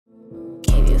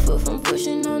foot from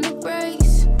pushing on the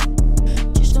brakes.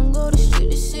 Just don't go to street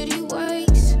the city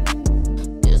ways.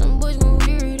 There's some boys gon'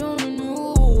 hear it on the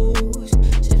news.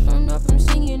 Sip from up from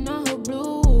singing all her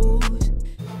blues.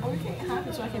 Oh, we can't have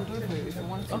it so I can do it for you if you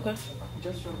want to. Okay.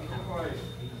 Just show me how.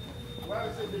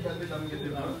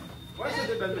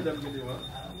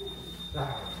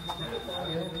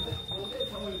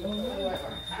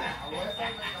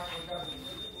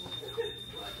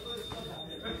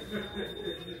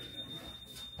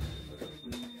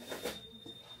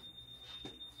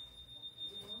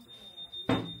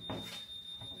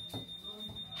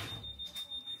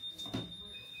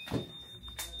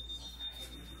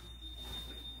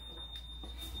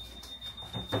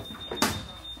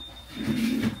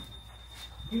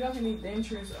 You don't have any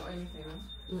dentures or anything,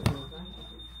 no?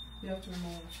 You have to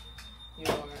remove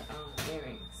your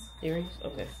earrings. Earrings?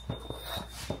 Okay.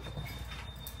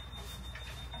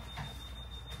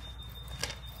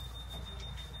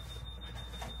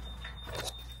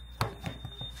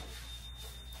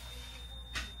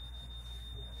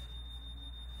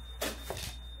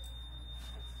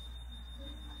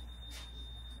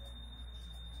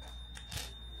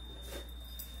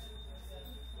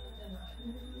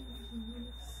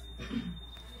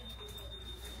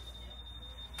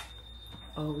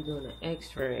 Oh, we're doing an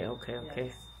X-ray. Okay,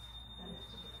 okay.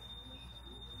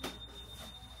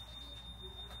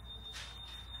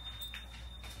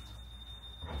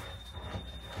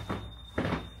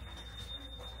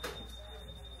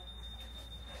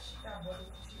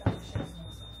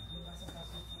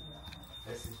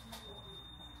 Yes.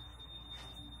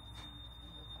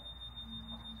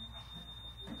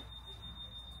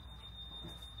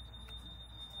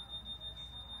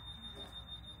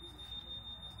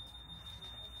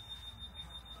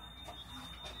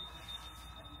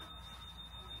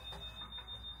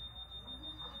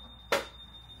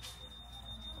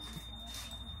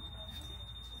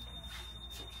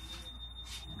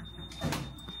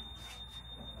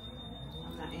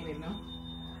 No?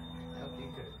 Okay,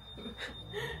 good.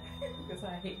 Because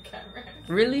I hate cameras.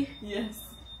 Really? Yes.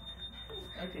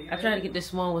 Okay. I try to get this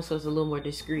small one so it's a little more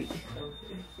discreet.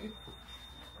 Okay.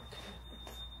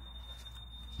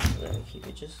 Let me keep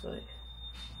it just like,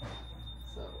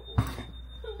 So.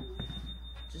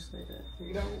 just like that.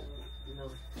 You don't.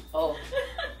 No. Oh.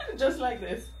 Just like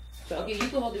this. So. Okay, you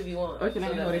can hold it if you want. Okay,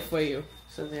 let me hold it for you.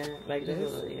 So then, Like just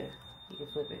this? hold it, yeah. You can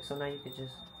flip it. So now you can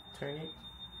just turn it.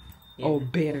 Yeah. Oh,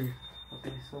 better.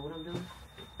 Okay, so what I'm doing?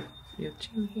 Your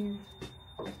chin here.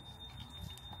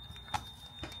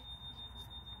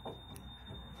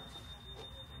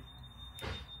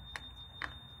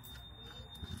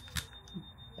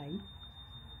 Tight.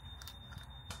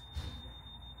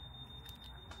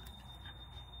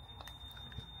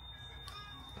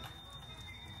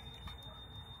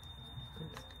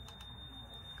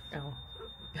 Oh,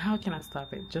 how can I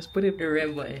stop it? Just put it. The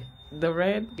red button. The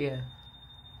red. Yeah.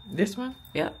 This one.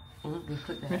 Yep. Mm-hmm.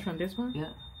 Click that. Which one? This one.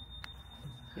 Yep.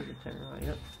 You can turn around.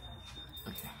 Yep.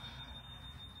 Okay.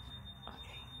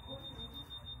 Okay.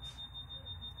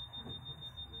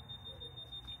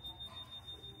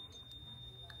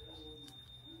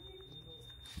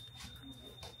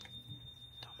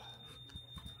 Don't move.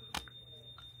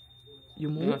 You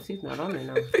move. No, she's not on there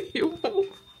now. You move.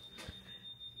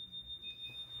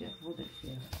 Yeah, hold it.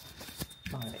 Yeah.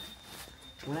 Alright.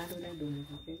 When I do that, do it,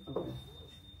 okay? Okay.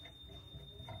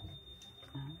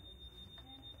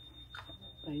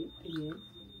 Bite again.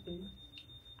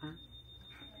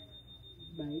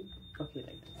 Bite. Okay,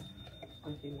 like that.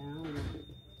 Okay, now we do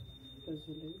close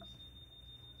your legs.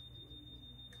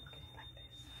 Okay, like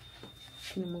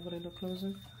this. Can you move a little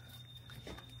closer?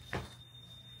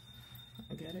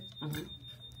 I get it.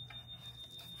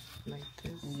 Like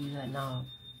this. And use that knob.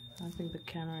 I think the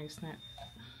camera is not.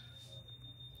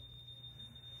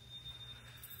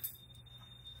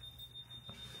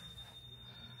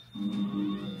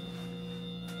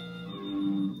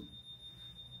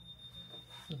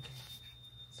 Okay.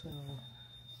 So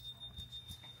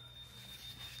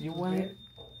you want it?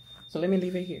 So let me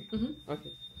leave it here.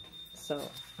 Okay. So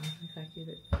if I get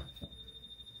it.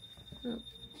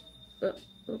 Up.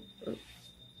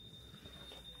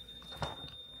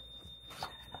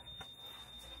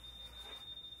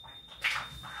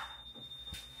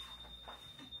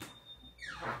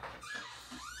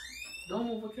 Don't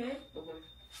move, okay? Okay.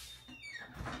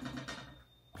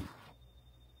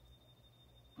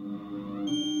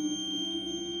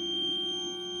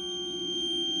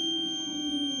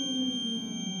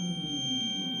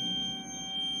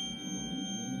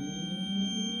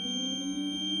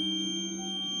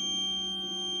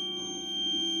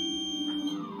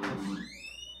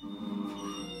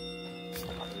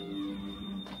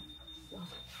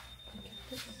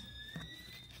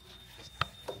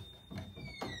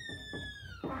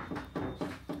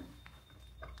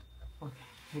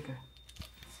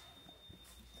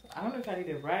 if I did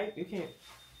it right. You can't.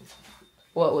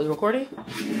 What, was recording?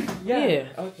 Yeah.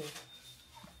 Okay.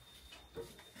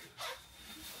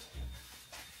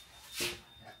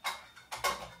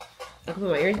 I can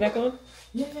put my earrings back on?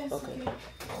 Yes. Okay.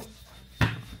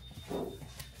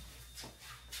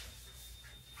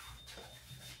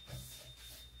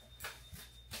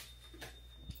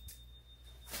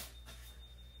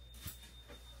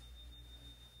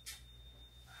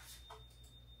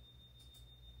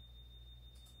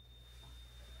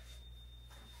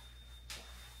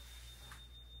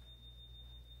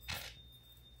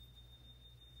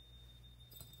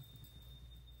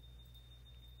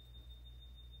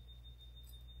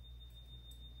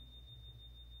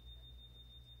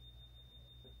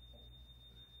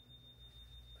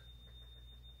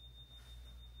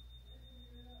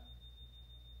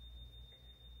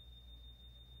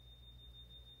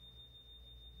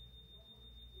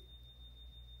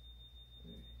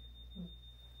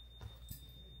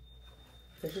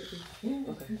 Yeah.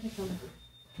 Okay. How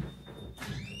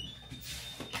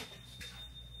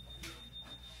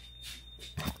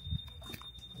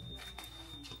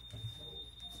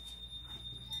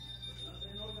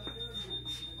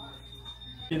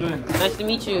you doing? Nice to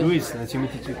meet you. Luis, nice to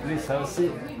meet you too. Please have a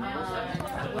seat.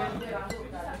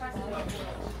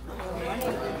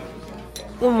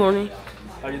 Good morning.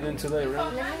 How are you doing today,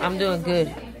 right? I'm doing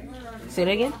good. Say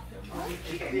that again?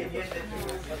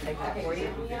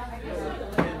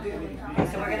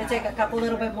 So we're going to take a couple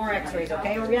little bit more x-rays,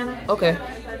 okay, Oriana? Okay.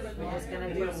 We're just going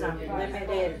to do some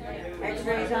limited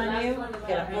x-rays on you,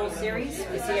 get a full series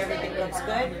to see everything looks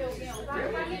good.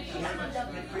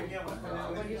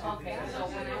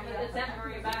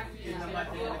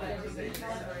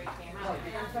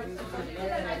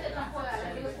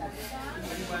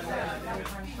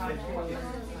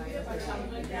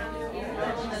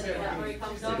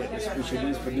 The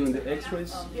specialist for doing the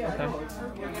x-rays. Okay.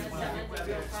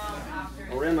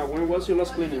 Oriana, when was your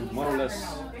last cleaning, more or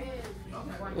less?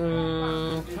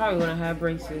 Probably when I had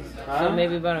braces. So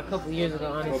maybe about a couple years ago,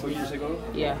 A honestly. couple years ago?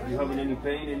 Yeah. You having any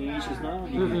pain, any issues now?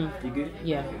 You good?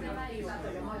 Yeah.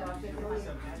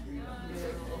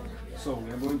 So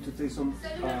we are going to take some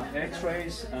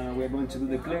x-rays, we are going to do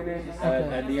the cleaning.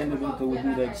 At the end of it, we'll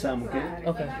do the exam, okay?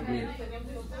 Okay. Good.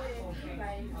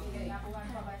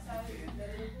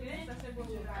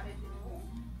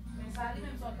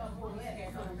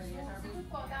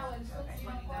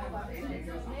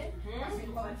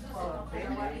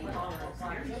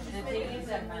 The thing is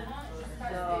that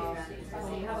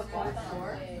when you have a cold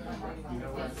sore,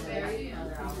 it's very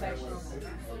infectious.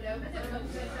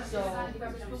 So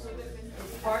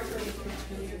it's hard for you to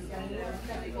do your cleaning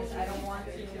because I don't want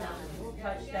to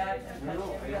touch that and touch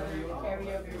every other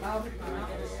area of your mouth and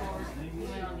get a sore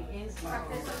even on the inside.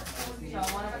 So I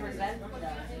want to prevent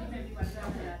that.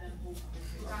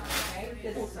 Okay?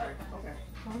 Because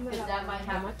that might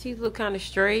happen. My teeth look kind of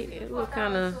straight. It look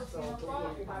kind of...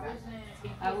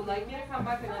 I would like you to come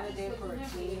back another day for a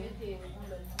cleaning.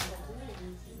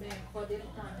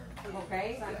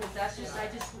 Okay? Because that's just, I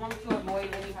just want to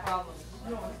avoid any problems.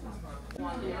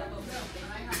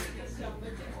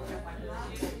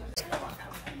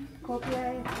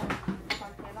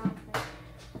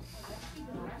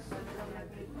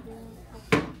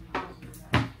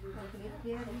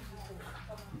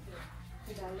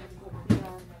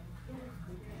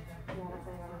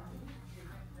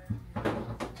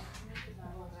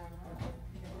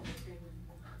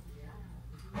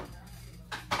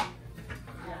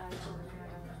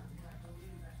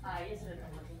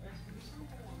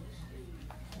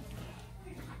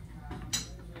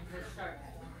 Let's start.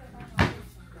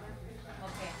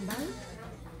 Okay.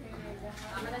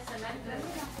 I'm going to cement this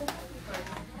for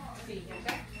feet,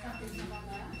 okay?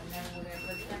 And then we're going to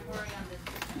put temporary on this.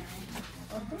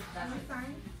 Okay. That's it.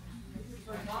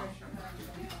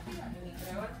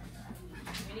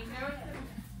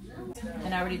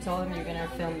 And I already told him you're going to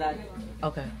film that.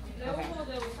 Okay. Okay.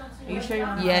 Are you sure you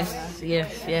want to Yes,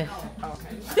 yes, yes. Okay.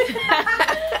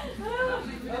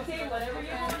 Okay, whatever you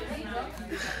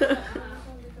want.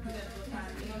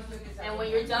 And when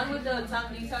you're done with the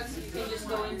tongue detox, you can just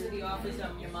go into the office.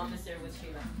 Your mom is there with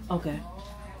Sheila. Okay.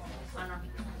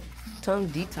 Tongue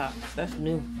detox. That's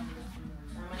new.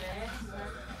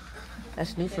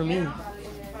 That's new for me.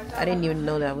 I didn't even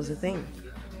know that was a thing.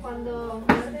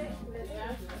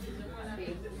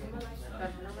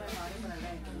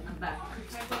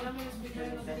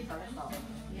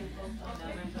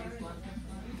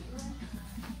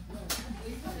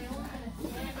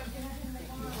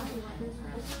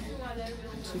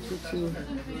 Two.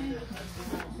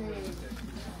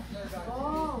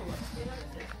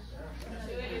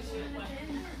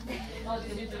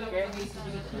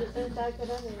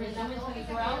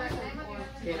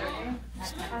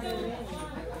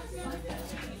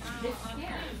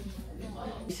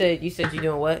 You said you're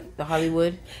doing what? The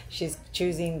Hollywood? She's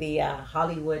choosing the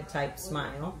Hollywood type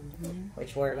smile,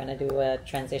 which we're going to do a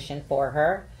transition for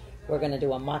her. We're going to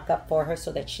do a mock-up for her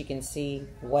so that she can see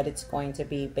what it's going to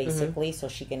be basically, so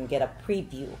she can get a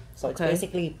preview. So it's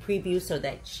basically a preview so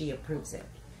that she approves it.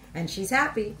 And she's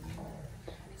happy.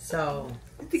 So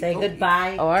say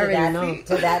goodbye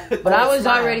to that. But I was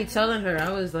already telling her.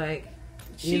 I was like,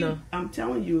 you know. I'm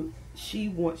telling you,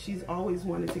 she's always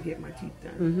wanted to get my teeth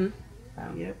done.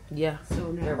 Yep. Yeah.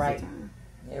 So now You're right.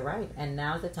 You're right. And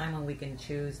now's the time when we can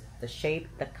choose the shape,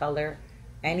 the color,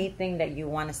 anything that you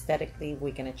want aesthetically,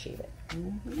 we can achieve it.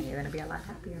 And you're going to be a lot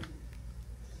happier.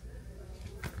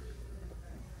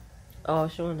 Oh,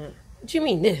 showing it. What you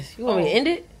mean this? You want me to end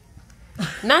it?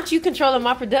 Not you controlling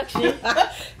my production.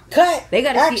 Cut. They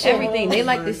got to see Action. everything. They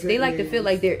like this. They like to feel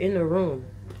like they're in the room.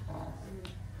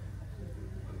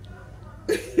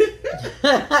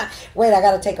 Wait, I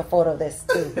gotta take a photo of this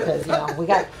too because you know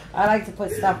I like to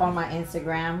put stuff on my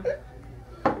Instagram.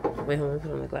 Wait, hold on,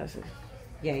 put on the glasses.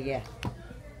 Yeah. Yeah,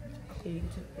 you can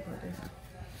take it like this.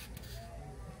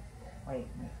 Wait.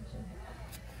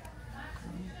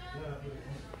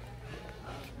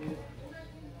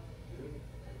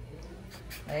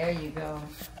 There you go.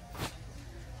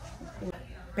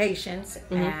 Patience,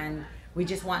 and we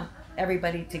just want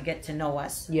everybody to get to know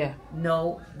us. Yeah.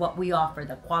 Know what we offer,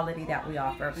 the quality that we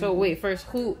offer. So wait, first,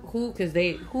 who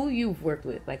you've worked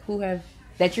with, like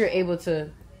that you're able to.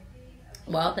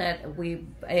 Well, that we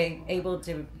able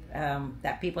to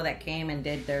that people that came and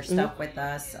did their stuff with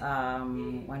us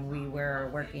when we were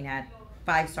working at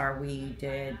 5 Star,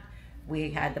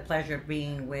 we had the pleasure of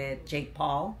being with Jake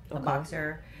Paul, the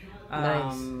boxer.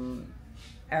 Nice.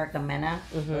 Erica Mena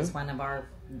was one of our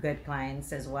good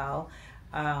clients as well.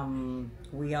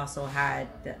 We also had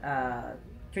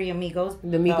 3 Amigos.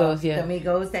 The Migos, The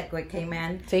Migos that came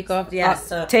in. Takeoff,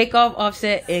 Takeoff,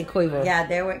 Offset, and Quavo. Yeah,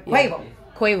 there were Quavo.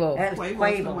 Quavo.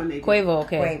 Quavo.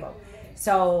 Okay. Quavo.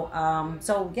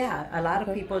 So yeah, a lot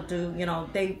of people do. You know,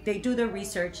 they do their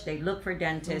research. They look for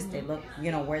dentists. They look,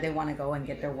 where they want to go and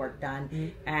get their work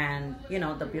done. And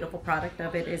the beautiful product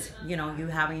of it is, you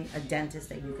having a dentist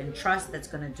that you can trust that's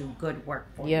going to do good work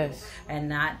for you, and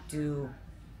not do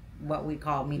what we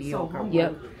call mediocre. So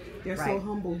yep. They're so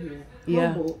humble here.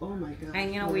 Yeah. Humble. Oh my God.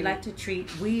 And we like to treat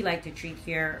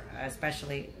here,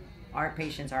 especially. Our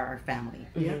patients are our family.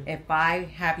 If I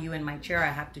have you in my chair, I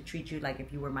have to treat you like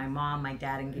if you were my mom, my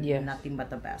dad, and give you nothing but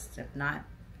the best. If not,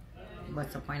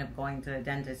 what's the point of going to a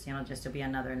dentist, just to be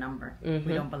another number?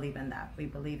 We don't believe in that. We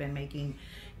believe in making,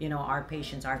 our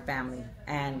patients our family.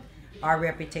 And our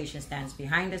reputation stands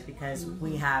behind us because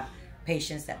we have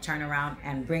patients that turn around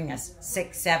and bring us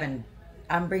 6, 7.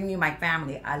 I'm bringing you my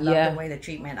family. I love the way the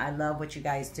treatment. I love what you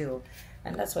guys do.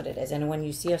 And that's what it is. And when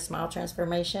you see a smile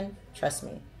transformation, trust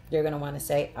me, you're going to want to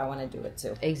say, I want to do it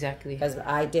too. Exactly. Because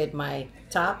I did my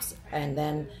tops and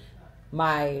then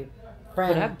my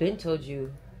friend. But I've been told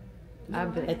you.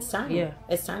 It's time. Yeah.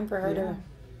 It's time for her to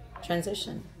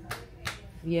transition.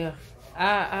 Yeah.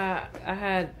 I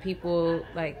had people,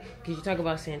 like, because you talk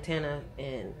about Santana,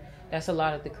 and that's a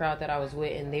lot of the crowd that I was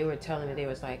with, and they were telling me, they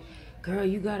was like, girl,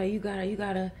 you gotta, you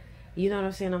know what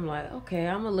I'm saying? I'm like, okay,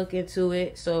 I'm going to look into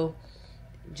it. So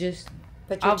just...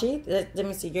 But your teeth, let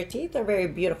me see, your teeth are very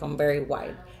beautiful and very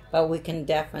white, but we can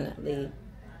definitely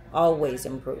always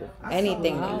improve.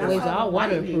 Anything. I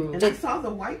want to improve. And I saw the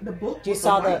book. You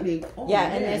saw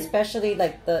and especially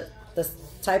like the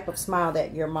type of smile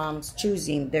that your mom's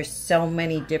choosing. There's so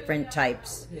many different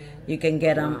types. You can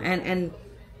get them. And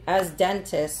as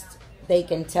dentists, they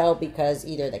can tell because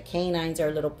either the canines are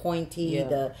a little pointy,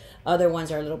 the other ones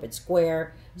are a little bit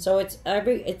square. So it's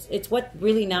what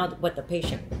the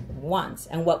patient wants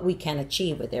and what we can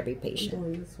achieve with every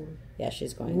patient. Yeah,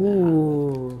 she's going.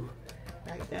 Ooh.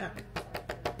 Like that.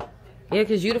 Yeah,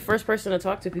 because you're the first person to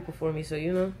talk to people for me, so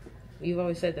you've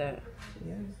always said that.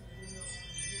 Yeah.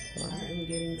 Well, I am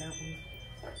getting that one.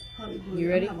 Hollywood. You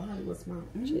ready? I have a Hollywood smile.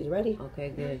 She's ready. Okay,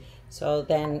 good. So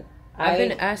then I've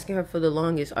been asking her for the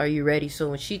longest, are you ready? So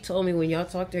when she told me, when y'all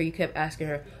talked to her, you kept asking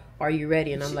her, are you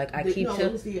ready? And I'm like, it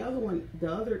was the other one.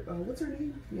 The other, what's her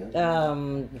name?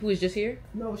 Who was just here?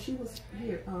 No, she was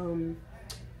here.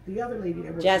 The other lady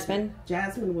that was Jasmine.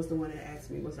 Jasmine was the one that asked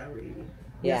me, was I ready?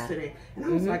 Yesterday. And I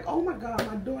was like, oh my God,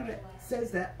 my daughter says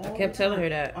that all the time. I kept telling her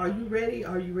that. Are you ready?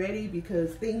 Are you ready?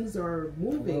 Because things are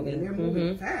moving and they're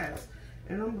moving fast.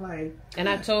 And I'm like... And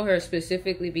I told her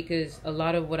specifically because a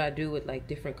lot of what I do with like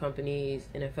different companies,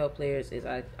 NFL players, is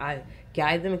I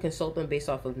guide them and consult them based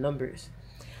off of numbers.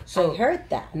 So I heard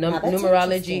that. Now, that's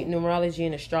interesting. numerology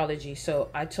and astrology. So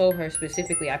I told her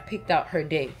specifically, I picked out her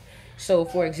day. So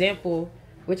for example,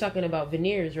 we're talking about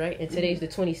veneers, right? And today's the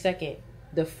 22nd.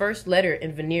 The first letter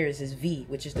in veneers is V,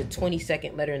 which is the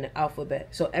 22nd letter in the alphabet.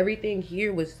 So everything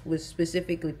here was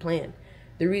specifically planned.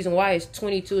 The reason why is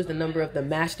 22 is the number of the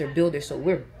master builder. So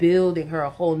we're building her a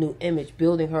whole new image,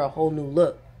 building her a whole new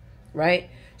look, right?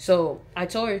 So I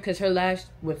told her, because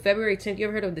when February 10th, you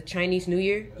ever heard of the Chinese New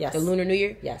Year? Yes. The Lunar New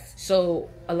Year? Yes. So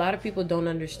a lot of people don't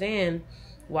understand,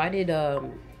 why did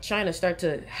China start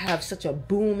to have such a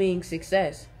booming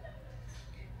success?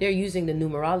 They're using the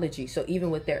numerology. So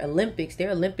even with their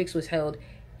Olympics was held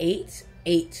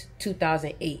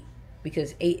 8/8/2008,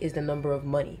 because 8 is the number of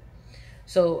money.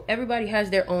 So everybody has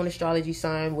their own astrology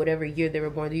sign, whatever year they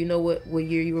were born. Do you know what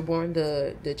year you were born,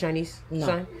 the Chinese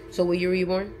sign? So what year were you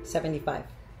born? 75.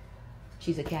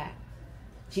 She's a cat.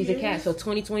 She's a cat. So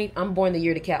 2020, I'm born the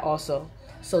year of the cat also.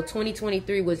 So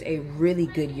 2023 was a really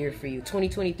good year for you.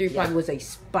 2023 probably was a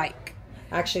spike.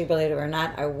 Actually, believe it or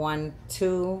not,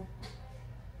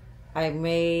 I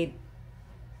made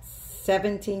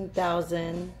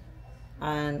 17,000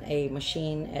 on a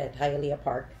machine at Hialeah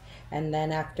Park. And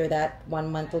then after that,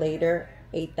 1 month later,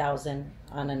 8,000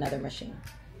 on another machine.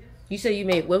 You said you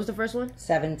made, what was the first one?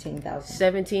 17,000.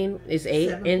 17 is 8.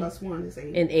 7 plus 1 is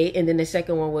 8. And 8. And then the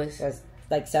second one was? It was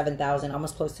like 7,000,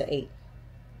 almost close to 8.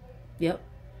 Yep.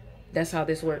 That's how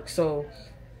this works. So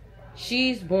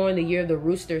she's born the year of the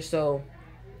rooster. So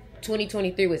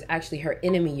 2023 was actually her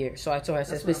enemy year. So I told her, I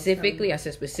said specifically,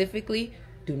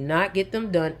 do not get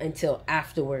them done until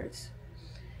afterwards.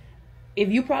 If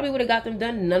you probably would have got them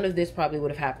done, none of this probably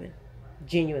would have happened.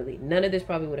 Genuinely. None of this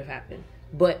probably would have happened.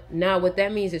 But now what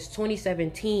that means is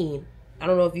 2017, I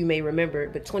don't know if you may remember,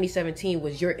 but 2017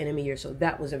 was your enemy year. So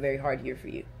that was a very hard year for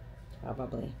you.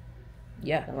 Probably.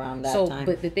 Yeah. Around that time.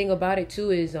 But the thing about it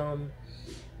too is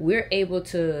we're able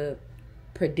to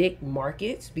predict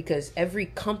markets because every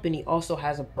company also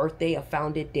has a birthday, a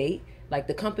founded date. Like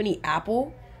the company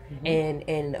Apple and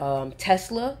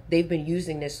Tesla, they've been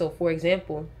using this. So for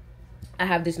example, I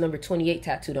have this number 28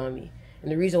 tattooed on me. And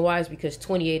the reason why is because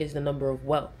 28 is the number of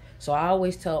wealth. So I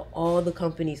always tell all the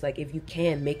companies, like, if you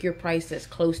can, make your price as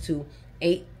close to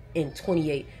 8 and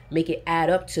 28. Make it add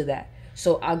up to that.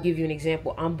 So I'll give you an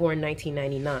example. I'm born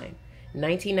 1999.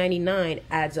 1999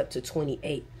 adds up to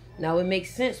 28. Now it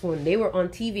makes sense when they were on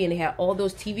TV and they had all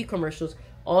those TV commercials.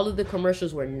 All of the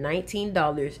commercials were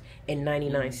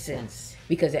 $19.99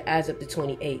 because it adds up to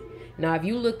 28. Now, if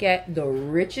you look at the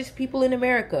richest people in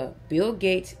America, Bill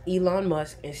Gates, Elon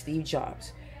Musk, and Steve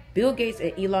Jobs. Bill Gates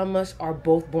and Elon Musk are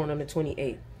both born on the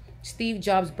 28th. Steve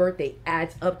Jobs' birthday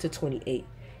adds up to 28.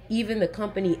 Even the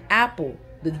company Apple,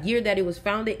 the year that it was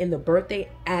founded and the birthday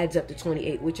adds up to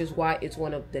 28, which is why it's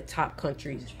one of the top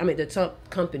the top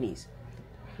companies,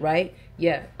 right?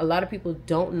 Yeah, a lot of people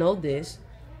don't know this,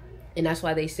 and that's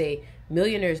why they say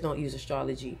millionaires don't use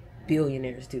astrology,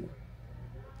 billionaires do.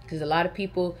 Because a lot of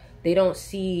people, they don't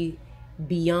see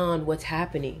beyond what's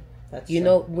happening. That's you true.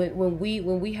 know, when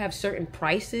we have certain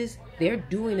prices, they're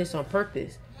doing this on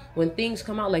purpose. When things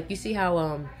come out, like you see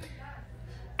how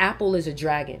Apple is a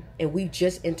dragon, and we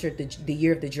just entered the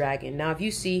year of the dragon. Now, if you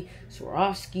see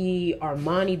Swarovski,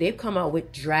 Armani, they've come out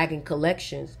with dragon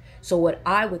collections. So what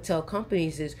I would tell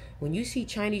companies is, when you see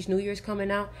Chinese New Year's coming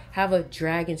out, have a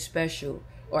dragon special.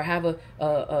 Or have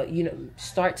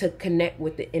start to connect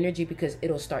with the energy because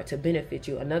it'll start to benefit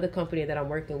you. Another company that I'm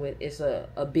working with is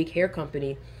a big hair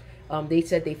company. They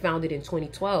said they founded in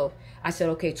 2012. I said,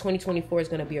 okay, 2024 is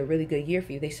going to be a really good year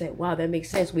for you. They said, wow, that makes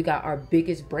sense. We got our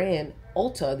biggest brand,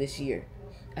 Ulta, this year.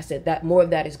 I said that more of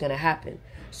that is going to happen.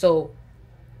 So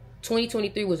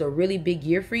 2023 was a really big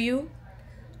year for you.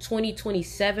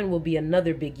 2027 will be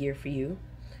another big year for you.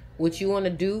 What you want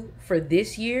to do for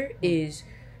this year is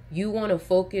you want to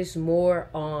focus more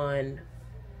on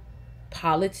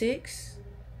politics.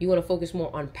 You want to focus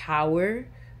more on power.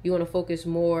 You want to focus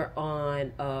more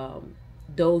on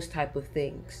those type of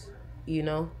things, you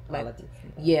know? Like,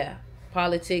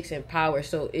 politics and power.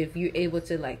 So if you're able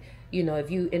to, like, you know, if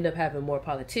you end up having more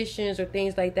politicians or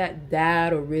things like that,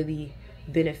 that'll really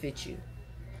benefit you.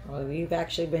 Well, we've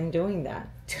actually been doing that.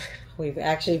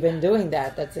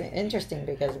 That's interesting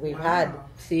because we've had...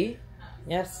 See?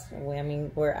 Yes,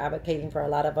 we're advocating for a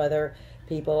lot of other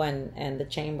people and the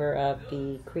Chamber of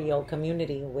the Creole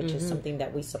community, which is something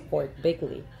that we support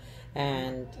bigly.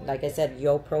 And like I said,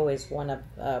 YoPro is one of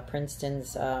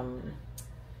Princeton's,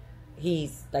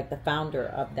 he's like the founder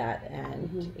of that,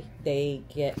 and they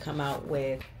come out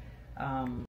with